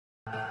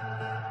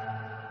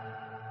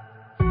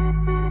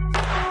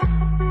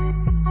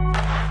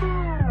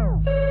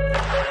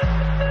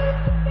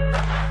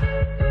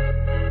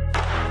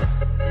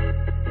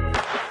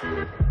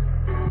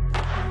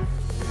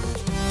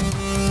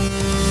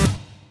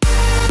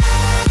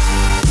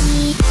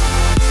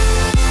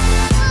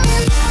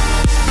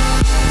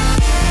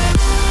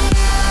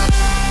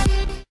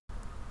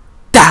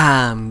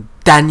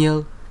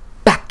Daniel,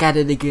 back at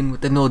it again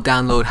with the no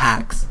download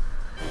hacks.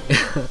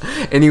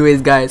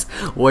 Anyways guys,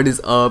 what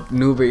is up?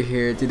 Noober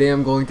here. Today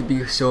I'm going to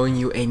be showing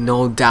you a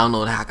no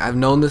download hack. I've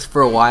known this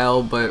for a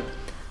while, but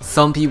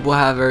some people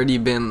have already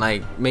been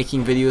like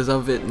making videos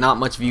of it, not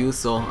much views,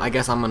 so I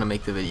guess I'm gonna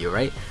make the video,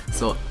 right?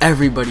 So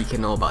everybody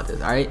can know about this,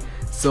 alright?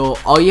 So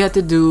all you have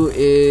to do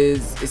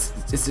is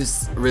it's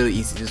just really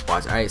easy, just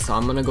watch. Alright, so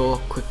I'm gonna go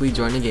quickly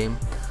join the game.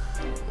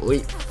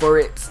 Wait for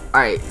it.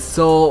 Alright,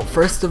 so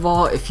first of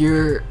all, if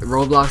your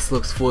Roblox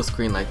looks full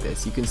screen like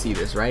this, you can see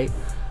this, right?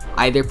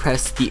 Either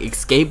press the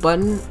escape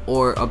button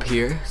or up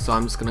here. So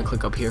I'm just gonna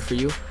click up here for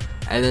you,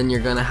 and then you're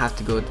gonna have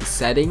to go to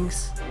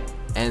settings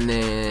and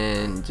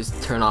then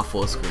just turn off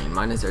full screen.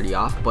 Mine is already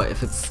off, but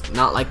if it's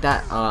not like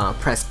that,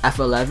 press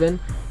F11.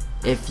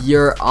 If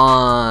you're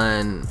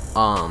on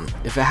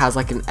if it has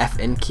like an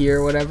FN key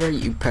or whatever,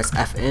 you press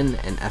FN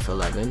and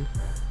F11.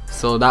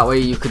 So that way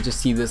you could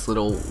just see this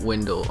little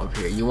window up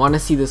here. You want to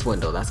see this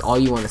window, that's all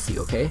you want to see,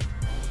 okay?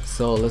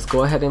 So let's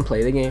go ahead and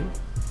play the game.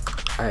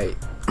 Alright,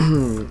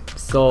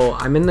 so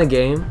I'm in the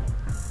game.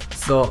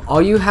 So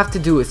all you have to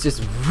do is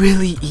just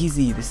really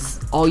easy. This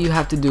is all you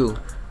have to do.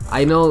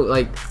 I know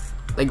like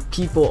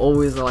people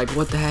always are like,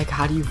 what the heck,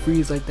 how do you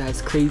freeze like that?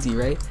 It's crazy,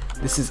 right?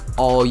 This is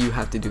all you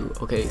have to do.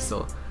 Okay,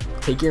 so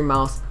take your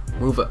mouse,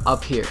 move it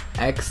up here,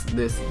 X,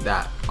 this,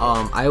 that.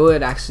 I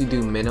would actually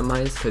do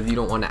minimize because you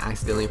don't want to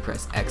accidentally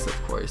press X,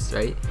 of course,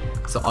 right?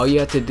 So all you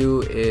have to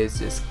do is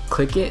just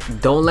click it,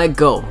 don't let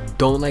go,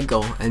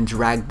 and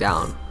drag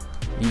down.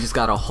 You just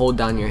gotta hold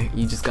down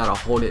you just gotta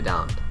hold it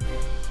down.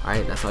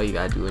 Alright, that's all you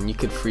gotta do, and you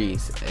could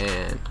freeze,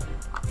 and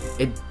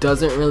it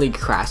doesn't really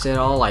crash at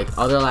all like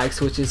other lag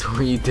switches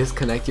where you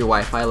disconnect your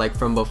Wi-Fi like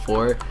from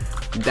before.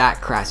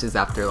 That crashes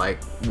after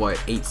like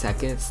what, 8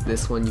 seconds.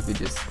 This one you could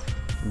just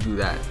do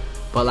that,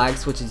 but lag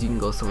switches you can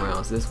go somewhere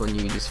else. This one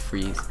you can just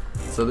freeze.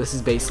 So this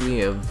is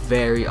basically a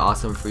very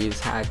awesome freeze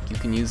hack. You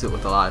can use it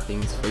with a lot of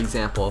things. For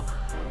example,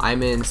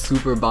 I'm in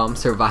super bomb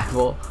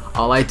survival.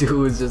 All I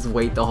do is just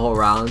wait the whole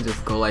round,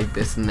 just go like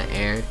this in the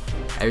air.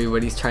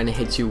 Everybody's trying to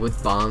hit you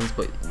with bombs,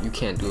 but you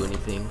can't do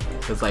anything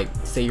because like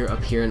say you're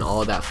up here and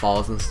all of that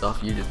falls and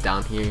stuff, you're just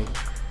down here.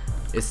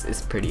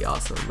 It's pretty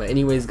awesome. But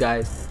anyways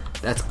guys,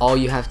 that's all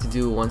you have to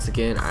do. Once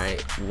again,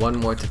 alright, one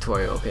more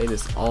tutorial, okay?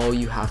 This is all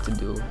you have to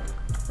do.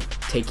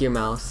 Take your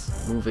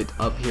mouse, move it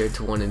up here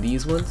to one of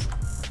these ones.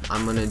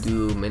 I'm gonna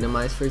do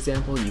minimize, for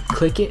example. You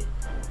click it,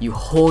 you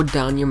hold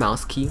down your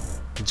mouse key,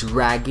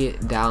 drag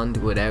it down to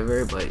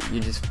whatever, but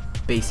you're just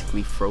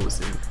basically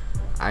frozen.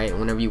 Alright,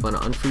 whenever you want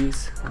to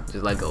unfreeze,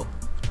 just let go.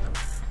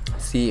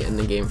 See, and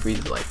the game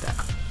freezes like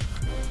that.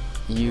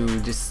 You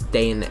just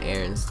stay in the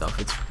air and stuff.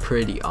 It's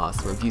pretty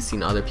awesome. If you've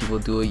seen other people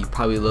do it, you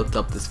probably looked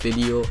up this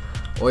video,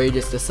 or you're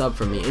just a sub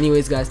for me.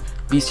 Anyways guys,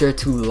 be sure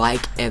to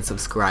like and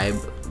subscribe.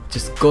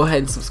 Just go ahead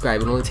and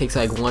subscribe. It only takes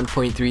like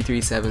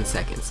 1.337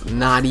 seconds.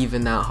 Not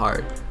even that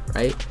hard,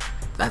 right?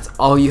 That's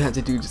all you have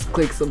to do. Just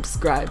click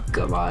subscribe.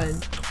 Come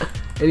on.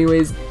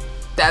 Anyways,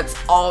 that's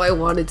all I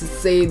wanted to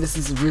say. This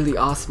is really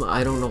awesome.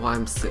 I don't know why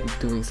I'm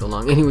doing so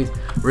long. Anyways,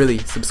 really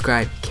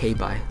subscribe. Okay,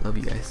 bye. Love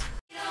you guys.